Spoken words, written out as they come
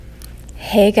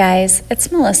Hey guys, it's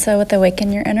Melissa with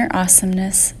Awaken Your Inner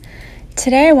Awesomeness.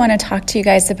 Today I want to talk to you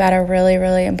guys about a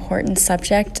really important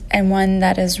subject and one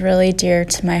that is really dear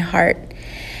to my heart.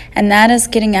 And that is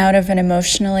getting out of an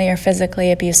emotionally or physically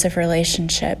abusive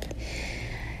relationship.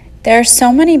 There are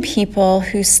so many people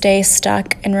who stay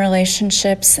stuck in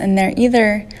relationships and they're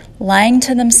either lying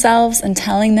to themselves and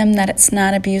telling them that it's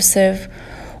not abusive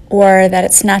or that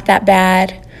it's not that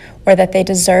bad or that they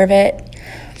deserve it.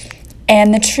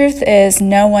 And the truth is,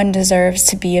 no one deserves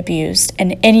to be abused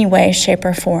in any way, shape,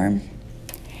 or form.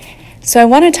 So I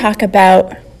want to talk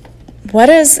about what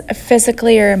does a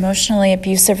physically or emotionally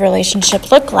abusive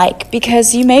relationship look like?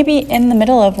 Because you may be in the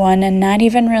middle of one and not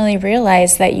even really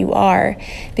realize that you are.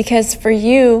 Because for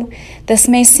you, this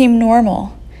may seem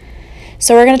normal.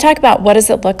 So we're going to talk about what does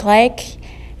it look like,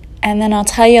 and then I'll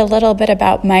tell you a little bit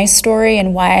about my story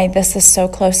and why this is so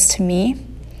close to me.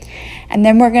 And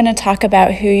then we're going to talk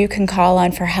about who you can call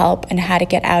on for help and how to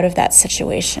get out of that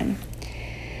situation.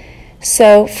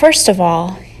 So first of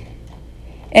all,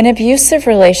 an abusive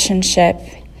relationship,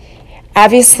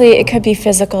 obviously it could be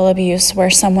physical abuse where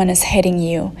someone is hitting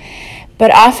you.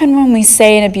 But often when we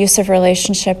say an abusive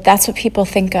relationship, that's what people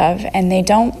think of, and they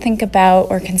don't think about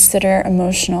or consider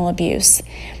emotional abuse.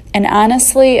 And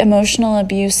honestly, emotional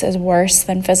abuse is worse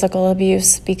than physical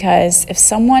abuse because if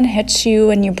someone hits you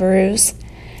and you bruise,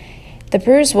 the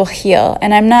bruise will heal.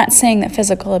 And I'm not saying that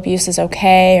physical abuse is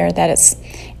okay or that it's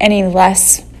any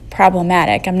less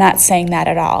problematic. I'm not saying that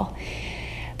at all.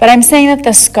 But I'm saying that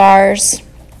the scars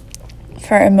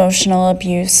for emotional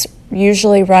abuse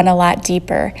usually run a lot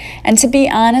deeper. And to be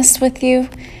honest with you,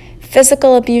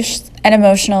 physical abuse and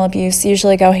emotional abuse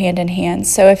usually go hand in hand.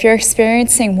 So if you're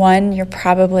experiencing one, you're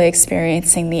probably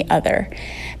experiencing the other.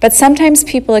 But sometimes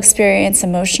people experience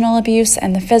emotional abuse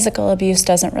and the physical abuse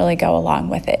doesn't really go along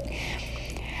with it.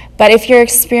 But if you're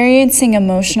experiencing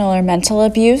emotional or mental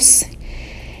abuse,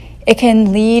 it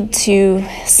can lead to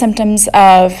symptoms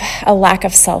of a lack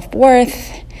of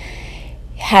self-worth,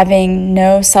 having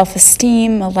no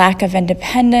self-esteem, a lack of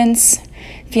independence,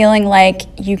 feeling like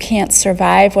you can't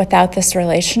survive without this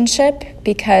relationship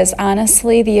because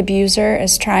honestly, the abuser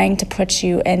is trying to put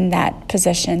you in that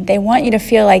position. They want you to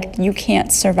feel like you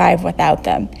can't survive without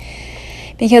them.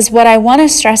 Because what I want to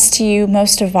stress to you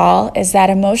most of all is that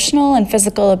emotional and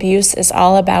physical abuse is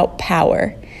all about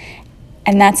power.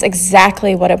 And that's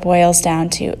exactly what it boils down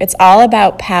to. It's all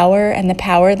about power and the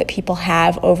power that people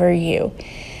have over you.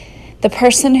 The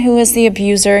person who is the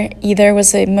abuser either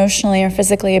was emotionally or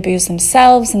physically abused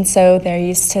themselves, and so they're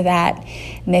used to that,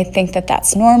 and they think that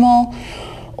that's normal,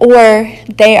 or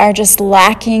they are just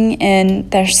lacking in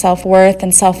their self-worth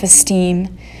and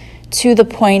self-esteem to the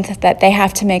point that they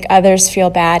have to make others feel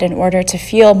bad in order to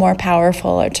feel more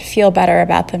powerful or to feel better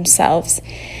about themselves.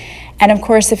 And of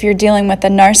course, if you're dealing with a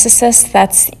narcissist,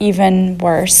 that's even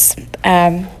worse.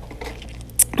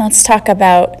 Let's talk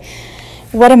about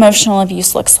what emotional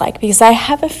abuse looks like, because I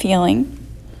have a feeling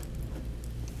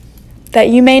that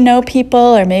you may know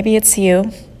people, or maybe it's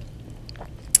you,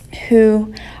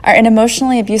 who are in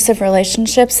emotionally abusive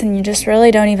relationships and you just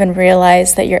really don't even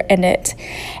realize that you're in it.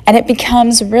 And it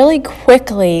becomes really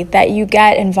quickly that you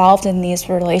get involved in these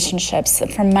relationships.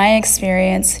 From my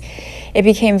experience, it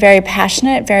became very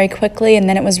passionate very quickly, and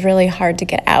then it was really hard to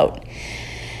get out.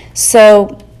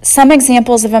 So some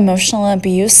examples of emotional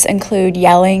abuse include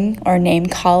yelling or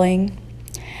name-calling,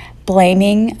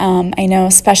 blaming. I know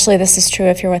especially this is true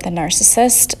if you're with a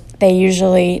narcissist. They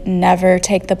usually never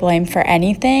take the blame for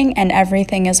anything, and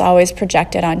everything is always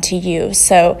projected onto you.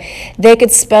 So they could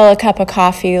spill a cup of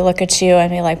coffee, look at you, and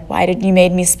be like, why did you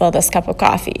made me spill this cup of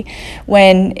coffee?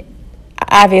 When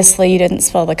obviously you didn't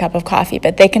spill the cup of coffee,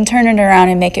 but they can turn it around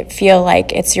and make it feel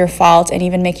like it's your fault and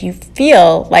even make you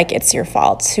feel like it's your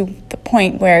fault to the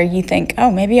point where you think,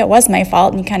 oh, maybe it was my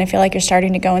fault, and you kind of feel like you're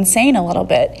starting to go insane a little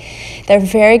bit. They're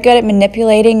very good at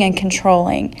manipulating and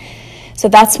controlling. So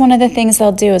that's one of the things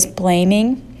they'll do is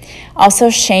blaming,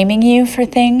 also shaming you for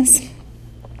things,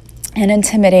 and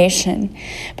intimidation.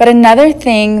 But another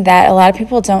thing that a lot of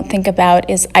people don't think about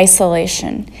is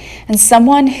isolation. And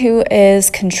someone who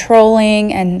is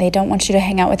controlling and they don't want you to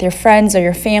hang out with your friends or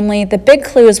your family, the big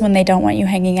clue is when they don't want you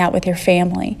hanging out with your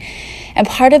family. And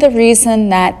part of the reason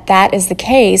that that is the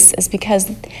case is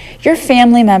because your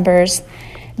family members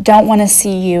don't want to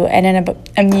see you in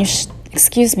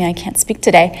I can't speak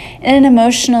today, in an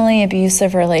emotionally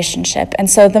abusive relationship. And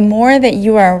so the more that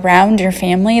you are around your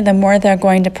family, the more they're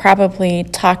going to probably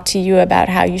talk to you about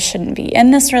how you shouldn't be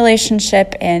in this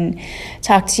relationship and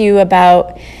talk to you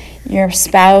about, your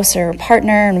spouse or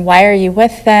partner, and why are you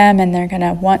with them, and they're going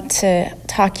to want to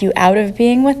talk you out of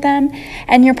being with them,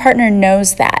 and your partner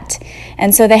knows that.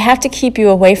 And so they have to keep you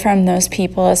away from those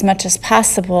people as much as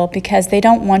possible because they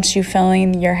don't want you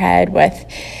filling your head with,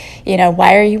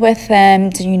 why are you with them?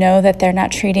 Do you know that they're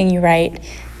not treating you right?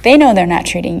 They know they're not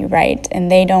treating you right,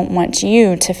 and they don't want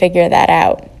you to figure that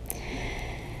out.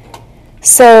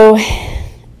 So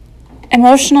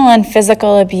emotional and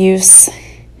physical abuse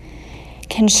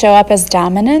can show up as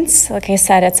dominance. Like I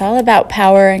said, it's all about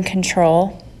power and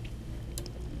control.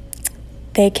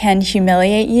 They can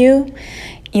humiliate you,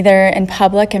 either in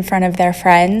public in front of their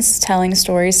friends, telling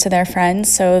stories to their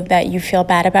friends so that you feel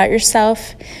bad about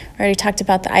yourself. I already talked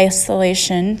about the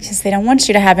isolation because they don't want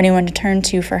you to have anyone to turn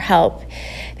to for help.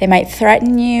 They might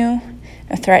threaten you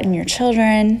or threaten your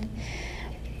children.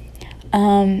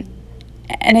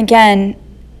 And again,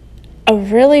 a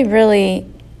really, really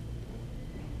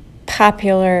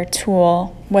popular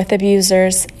tool with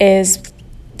abusers is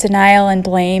denial and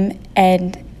blame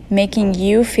and making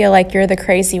you feel like you're the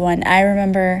crazy one. I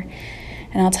remember,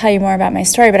 and I'll tell you more about my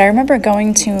story, but I remember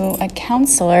going to a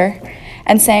counselor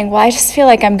and saying, well, I just feel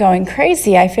like I'm going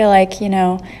crazy. I feel like,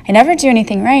 I never do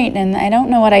anything right, and I don't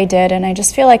know what I did, and I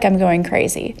just feel like I'm going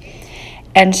crazy.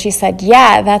 And she said,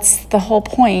 yeah, that's the whole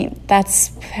point.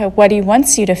 That's what he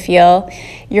wants you to feel.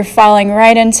 You're falling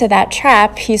right into that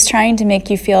trap. He's trying to make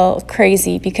you feel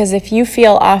crazy because if you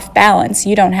feel off balance,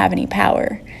 you don't have any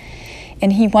power.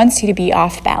 And he wants you to be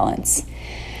off balance.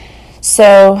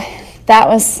 So that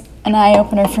was an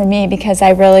eye-opener for me because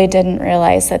I really didn't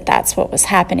realize that that's what was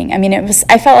happening. I mean,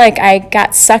 I felt like I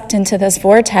got sucked into this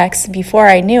vortex before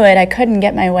I knew it. I couldn't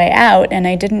get my way out, and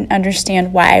I didn't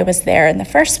understand why I was there in the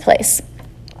first place.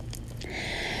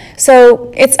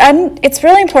 So it's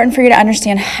really important for you to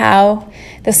understand how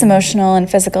this emotional and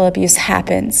physical abuse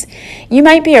happens. You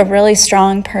might be a really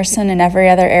strong person in every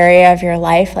other area of your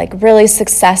life, like really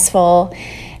successful,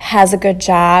 has a good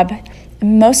job.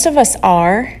 Most of us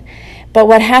are. But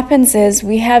what happens is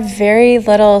we have very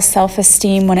little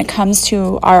self-esteem when it comes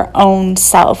to our own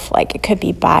self. Like it could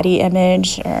be body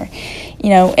image or,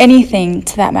 anything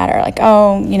to that matter. Like,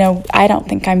 I don't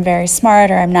think I'm very smart,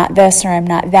 or I'm not this, or I'm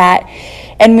not that.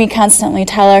 And we constantly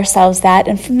tell ourselves that.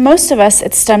 And for most of us,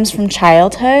 it stems from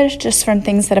childhood, just from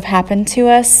things that have happened to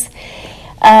us.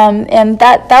 And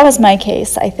that was my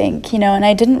case, I think, and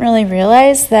I didn't really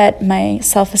realize that my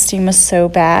self-esteem was so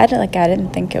bad. Like I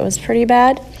didn't think it was pretty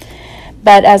bad.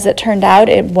 But as it turned out,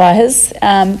 it was,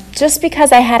 just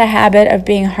because I had a habit of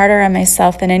being harder on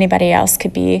myself than anybody else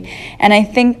could be. And I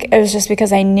think it was just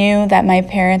because I knew that my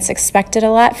parents expected a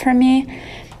lot from me.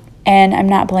 And I'm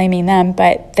not blaming them,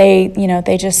 but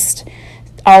they just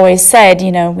always said,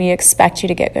 we expect you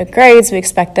to get good grades, we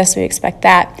expect this, we expect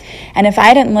that. And if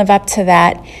I didn't live up to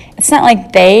that, it's not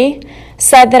like they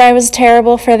said that I was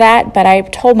terrible for that, but I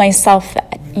told myself that.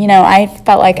 I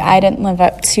felt like I didn't live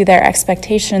up to their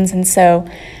expectations, and so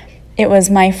it was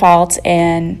my fault,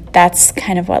 and that's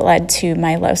kind of what led to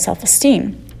my low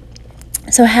self-esteem.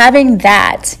 So having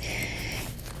that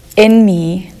in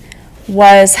me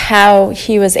was how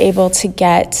he was able to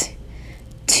get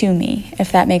to me,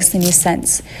 if that makes any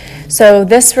sense. So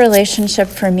this relationship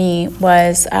for me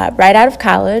was right out of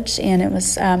college, and it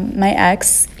was my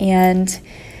ex, and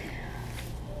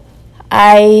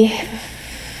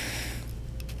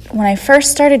when I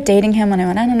first started dating him, when I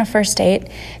went out on a first date,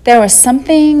 there was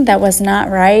something that was not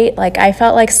right. Like I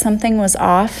felt like something was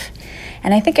off.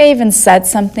 And I think I even said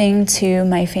something to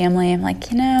my family. I'm like,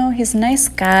 he's a nice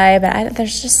guy, but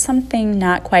there's just something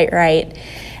not quite right.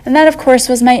 And that, of course,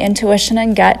 was my intuition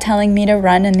and gut telling me to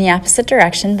run in the opposite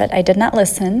direction, but I did not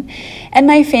listen. And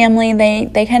my family,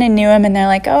 they kind of knew him, and they're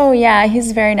like, oh, yeah,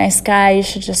 he's a very nice guy. You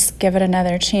should just give it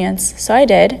another chance. So I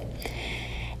did.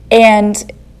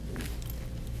 And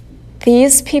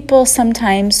these people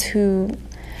sometimes who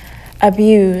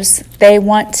abuse, they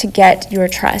want to get your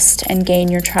trust and gain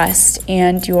your trust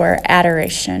and your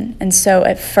adoration. And so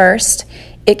at first,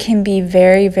 it can be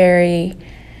very, very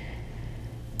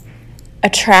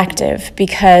attractive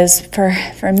because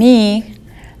for me,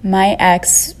 my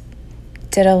ex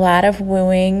did a lot of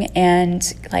wooing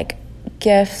and like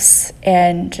gifts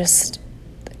and just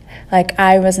like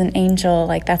I was an angel,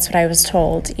 like that's what I was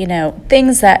told,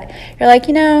 things that you're like,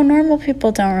 normal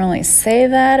people don't really say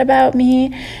that about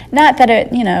me. Not that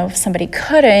it, somebody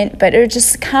couldn't, but it were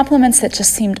just compliments that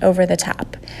just seemed over the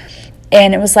top.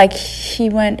 And it was like he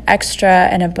went extra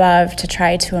and above to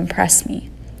try to impress me.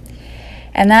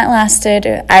 And that lasted,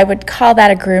 I would call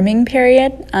that a grooming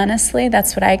period, honestly.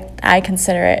 That's what I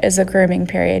consider it, is a grooming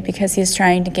period, because he's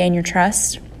trying to gain your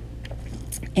trust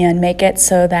and make it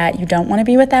so that you don't want to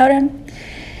be without him.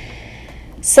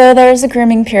 So there was a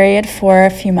grooming period for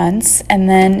a few months, and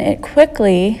then it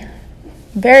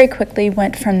very quickly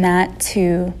went from that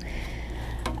to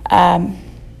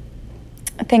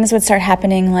things would start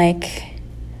happening, like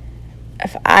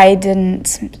if I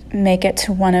didn't make it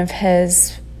to one of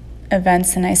his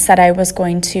events and I said I was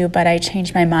going to, but I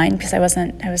changed my mind because I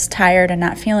was tired and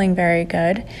not feeling very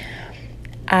good,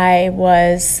 I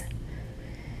was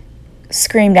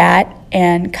screamed at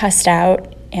and cussed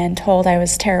out and told I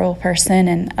was a terrible person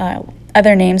and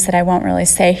other names that I won't really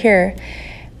say here.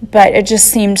 But it just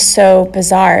seemed so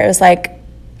bizarre. It was like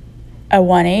a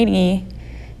 180.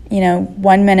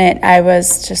 1 minute I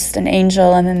was just an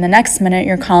angel, and then the next minute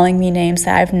you're calling me names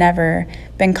that I've never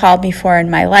been called before in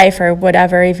my life or would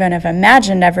ever even have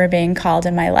imagined ever being called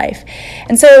in my life.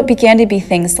 And so it began to be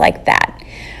things like that.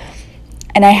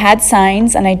 And I had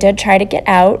signs, and I did try to get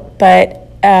out,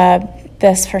 but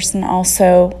this person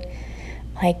also,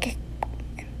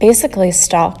 basically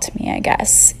stalked me, I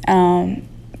guess. I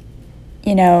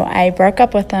broke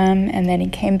up with him, and then he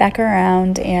came back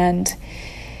around and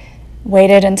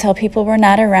waited until people were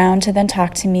not around to then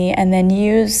talk to me, and then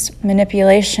used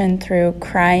manipulation through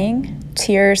crying,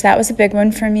 tears. That was a big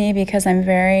one for me because I'm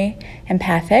very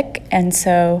empathic, and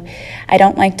so I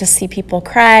don't like to see people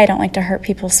cry. I don't like to hurt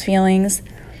people's feelings.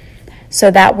 So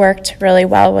that worked really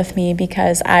well with me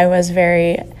because I was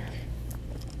very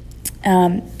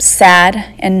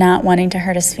sad and not wanting to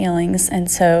hurt his feelings, and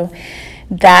so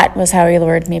that was how he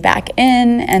lured me back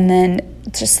in. And then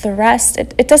just the rest,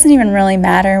 it doesn't even really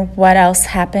matter what else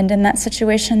happened in that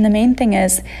situation. The main thing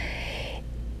is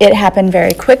it happened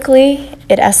very quickly,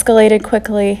 it escalated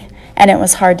quickly, and it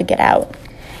was hard to get out.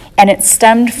 And it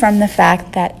stemmed from the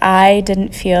fact that I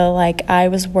didn't feel like I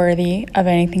was worthy of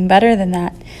anything better than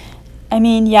that. I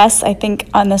mean, yes, I think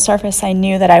on the surface I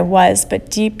knew that I was,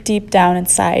 but deep, deep down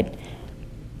inside,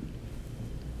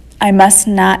 I must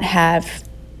not have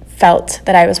felt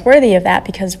that I was worthy of that,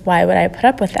 because why would I put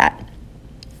up with that?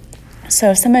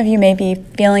 So some of you may be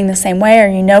feeling the same way, or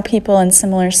you know people in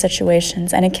similar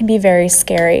situations, and it can be very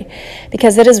scary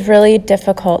because it is really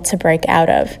difficult to break out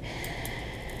of.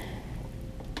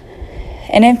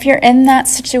 And if you're in that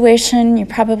situation, you're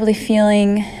probably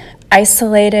feeling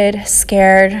isolated,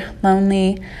 scared,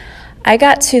 lonely. I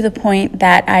got to the point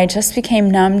that I just became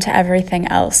numb to everything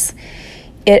else.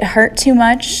 It hurt too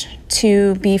much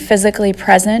to be physically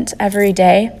present every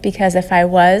day, because if I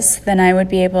was, then I would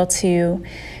be able to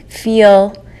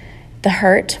feel the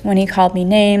hurt when he called me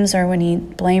names or when he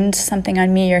blamed something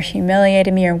on me or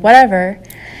humiliated me or whatever.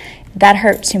 That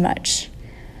hurt too much.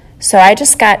 So I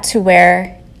just got to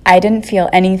where I didn't feel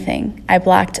anything. I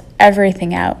blocked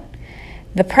everything out.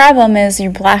 The problem is you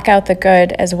block out the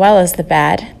good as well as the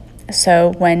bad.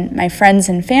 So when my friends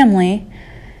and family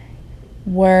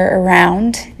were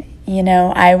around,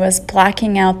 I was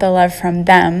blocking out the love from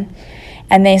them.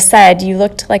 And they said, you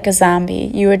looked like a zombie.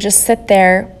 You would just sit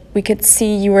there. We could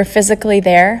see you were physically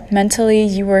there. Mentally,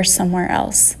 you were somewhere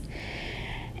else.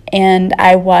 And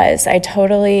I was. I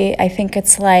think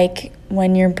it's like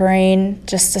when your brain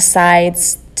just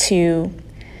decides to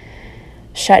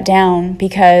shut down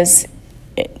because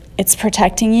it's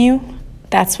protecting you.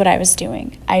 That's what I was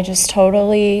doing. I just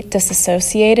totally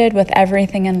disassociated with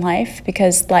everything in life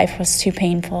because life was too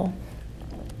painful.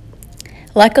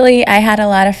 Luckily, I had a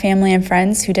lot of family and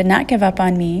friends who did not give up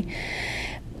on me.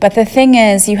 But the thing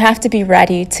is, you have to be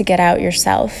ready to get out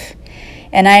yourself.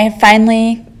 And I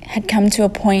finally had come to a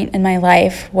point in my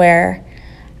life where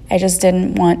I just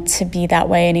didn't want to be that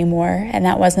way anymore. And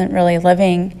that wasn't really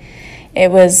living.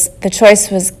 The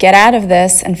choice was get out of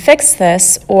this and fix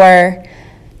this, or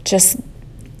just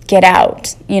get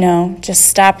out, just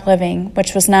stop living,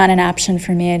 which was not an option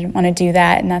for me. I didn't want to do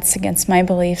that, and that's against my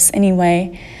beliefs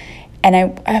anyway. And I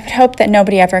would hope that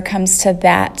nobody ever comes to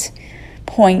that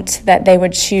point that they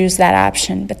would choose that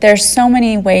option. But there's so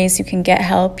many ways you can get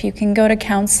help. You can go to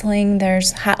counseling.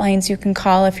 There's hotlines you can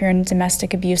call if you're in a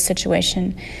domestic abuse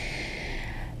situation.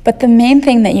 But the main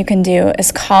thing that you can do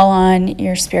is call on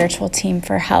your spiritual team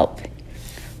for help.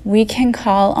 We can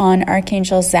call on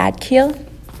Archangel Zadkiel.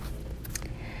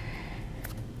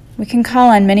 We can call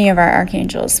on many of our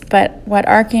archangels, but what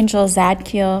Archangel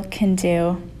Zadkiel can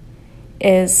do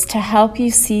is to help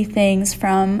you see things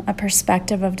from a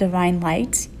perspective of divine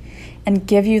light and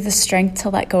give you the strength to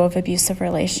let go of abusive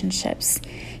relationships.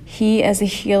 He is a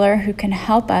healer who can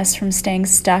help us from staying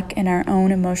stuck in our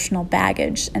own emotional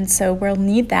baggage, and so we'll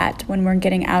need that when we're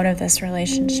getting out of this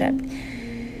relationship.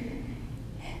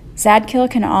 Zadkiel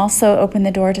can also open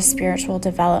the door to spiritual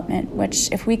development,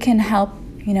 which if we can help,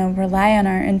 rely on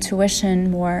our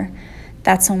intuition more,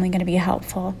 that's only going to be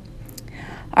helpful.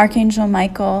 Archangel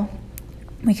Michael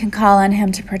We can call on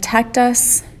him to protect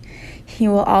us. He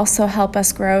will also help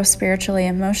us grow spiritually,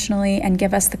 emotionally, and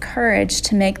give us the courage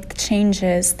to make the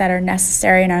changes that are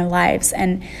necessary in our lives.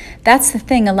 And that's the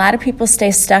thing. A lot of people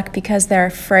stay stuck because they're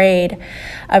afraid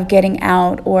of getting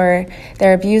out, or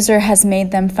their abuser has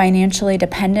made them financially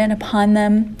dependent upon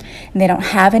them, and they don't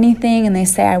have anything, and they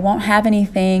say, I won't have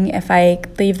anything if I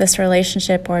leave this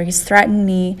relationship, or he's threatened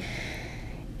me.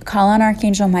 Call on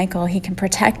Archangel Michael. He can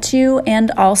protect you and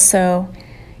also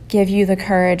give you the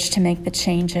courage to make the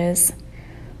changes.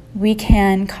 We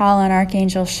can call on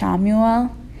Archangel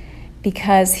Chamuel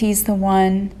because he's the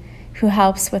one who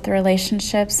helps with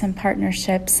relationships and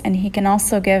partnerships, and he can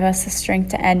also give us the strength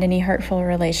to end any hurtful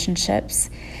relationships.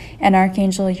 And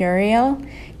Archangel Uriel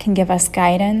can give us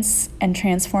guidance and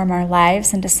transform our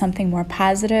lives into something more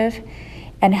positive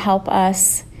and help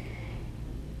us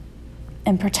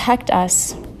and protect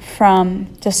us from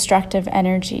destructive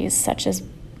energies such as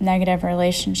negative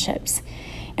relationships.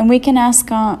 And we can ask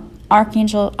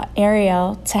Archangel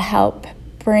Ariel to help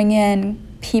bring in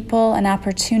people and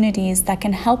opportunities that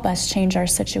can help us change our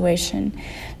situation.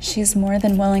 She's more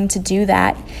than willing to do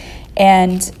that.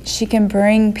 And she can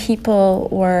bring people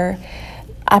or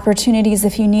opportunities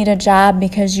if you need a job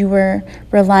because you were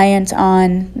reliant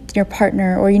on your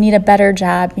partner, or you need a better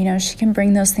job. She can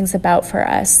bring those things about for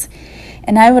us.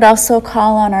 And I would also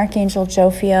call on Archangel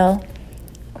Jophiel,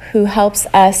 who helps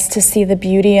us to see the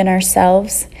beauty in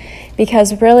ourselves,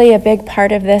 because really a big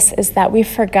part of this is that we've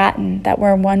forgotten that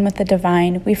we're one with the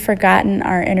divine. We've forgotten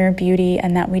our inner beauty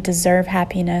and that we deserve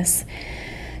happiness.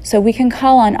 So we can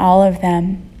call on all of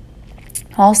them.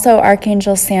 Also,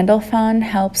 Archangel Sandalphon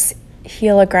helps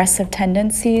heal aggressive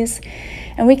tendencies,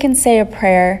 and we can say a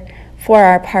prayer for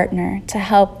our partner to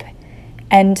help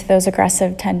end those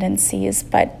aggressive tendencies.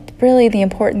 But really the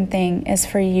important thing is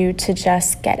for you to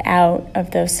just get out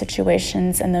of those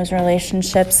situations and those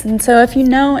relationships. And so if you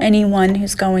know anyone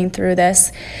who's going through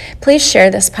this, please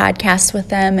share this podcast with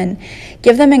them and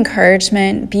give them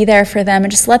encouragement, be there for them,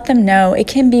 and just let them know it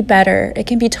can be better. It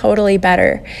can be totally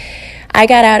better. I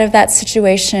got out of that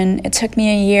situation. It took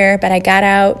me a year, but I got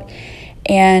out.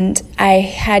 And I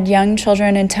had young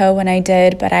children in tow when I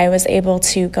did, but I was able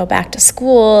to go back to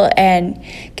school and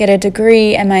get a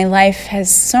degree, and my life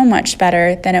is so much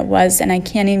better than it was, and I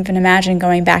can't even imagine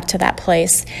going back to that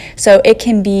place. So it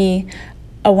can be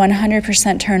a 100%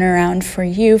 turnaround for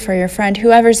you, for your friend,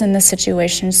 whoever's in this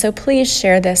situation. So please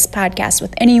share this podcast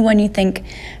with anyone you think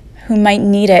who might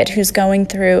need it, who's going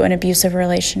through an abusive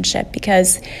relationship,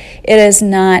 because it is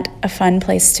not a fun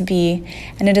place to be,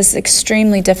 and it is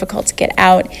extremely difficult to get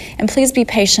out. And please be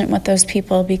patient with those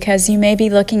people, because you may be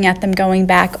looking at them going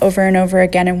back over and over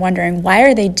again and wondering, why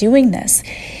are they doing this?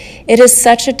 It is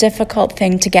such a difficult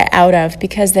thing to get out of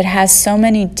because it has so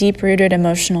many deep-rooted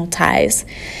emotional ties.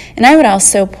 And I would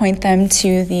also point them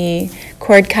to the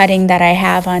cord cutting that I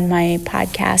have on my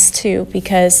podcast too,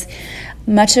 because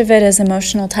much of it is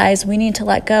emotional ties we need to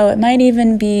let go. It might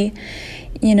even be,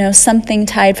 something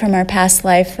tied from our past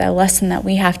life, a lesson that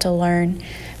we have to learn.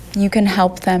 You can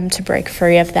help them to break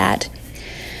free of that.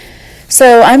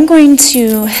 So I'm going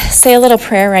to say a little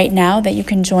prayer right now that you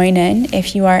can join in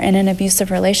if you are in an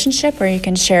abusive relationship, or you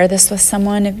can share this with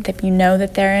someone if you know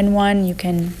that they're in one. You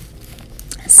can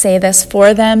say this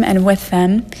for them and with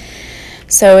them.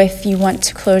 So if you want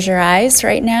to close your eyes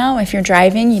right now, if you're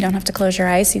driving, you don't have to close your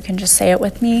eyes. You can just say it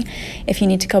with me. If you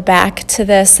need to go back to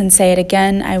this and say it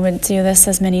again, I would do this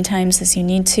as many times as you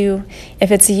need to.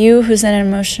 If it's you who's in an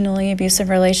emotionally abusive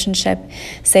relationship,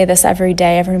 say this every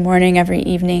day, every morning, every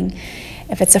evening.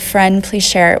 If it's a friend, please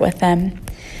share it with them.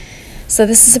 So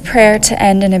this is a prayer to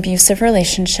end an abusive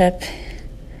relationship.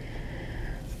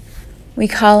 We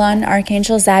call on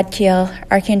Archangel Zadkiel,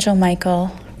 Archangel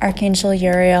Michael, Archangel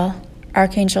Uriel,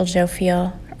 Archangel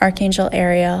Jophiel, Archangel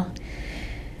Ariel.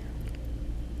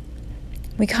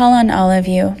 We call on all of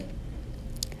you.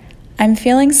 I'm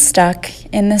feeling stuck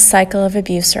in this cycle of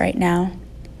abuse right now,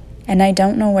 and I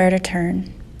don't know where to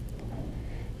turn.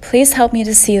 Please help me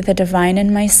to see the divine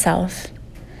in myself.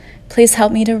 Please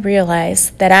help me to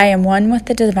realize that I am one with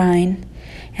the divine,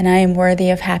 and I am worthy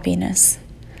of happiness.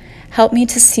 Help me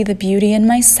to see the beauty in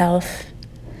myself.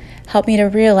 Help me to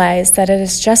realize that it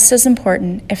is just as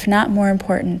important, if not more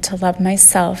important, to love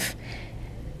myself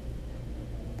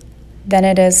than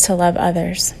it is to love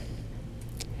others.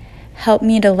 Help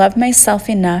me to love myself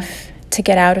enough to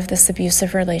get out of this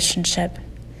abusive relationship.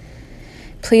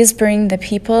 Please bring the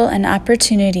people and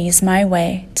opportunities my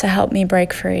way to help me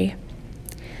break free.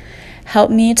 Help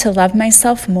me to love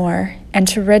myself more and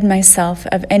to rid myself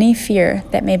of any fear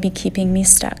that may be keeping me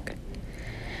stuck.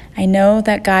 I know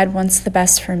that God wants the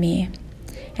best for me,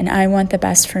 and I want the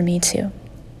best for me too.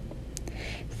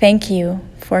 Thank you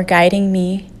for guiding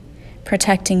me,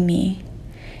 protecting me,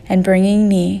 and bringing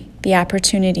me the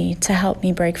opportunity to help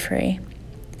me break free.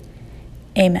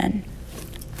 Amen.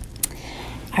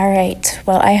 All right,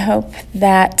 well, I hope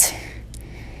that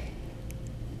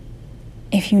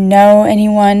if you know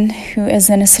anyone who is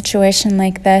in a situation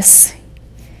like this,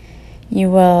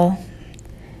 you will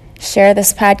share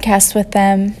this podcast with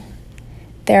them.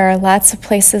 There are lots of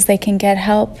places they can get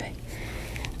help.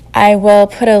 I will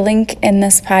put a link in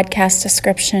this podcast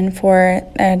description for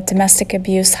a domestic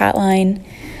abuse hotline.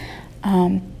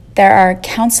 There are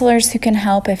counselors who can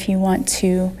help if you want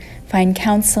to find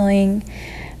counseling.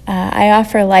 I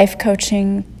offer life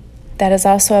coaching. That is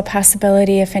also a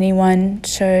possibility if anyone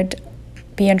should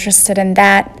be interested in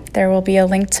that. There will be a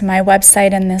link to my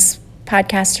website in this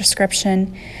podcast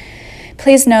description.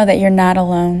 Please know that you're not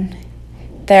alone.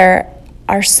 There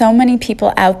are so many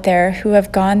people out there who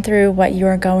have gone through what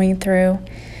you're going through.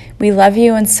 We love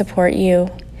you and support you.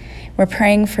 We're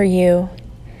praying for you.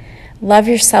 Love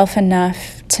yourself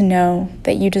enough to know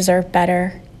that you deserve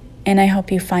better, and I hope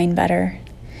you find better.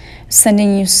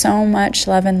 Sending you so much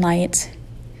love and light.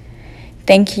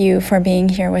 Thank you for being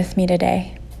here with me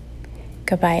today.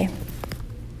 Goodbye.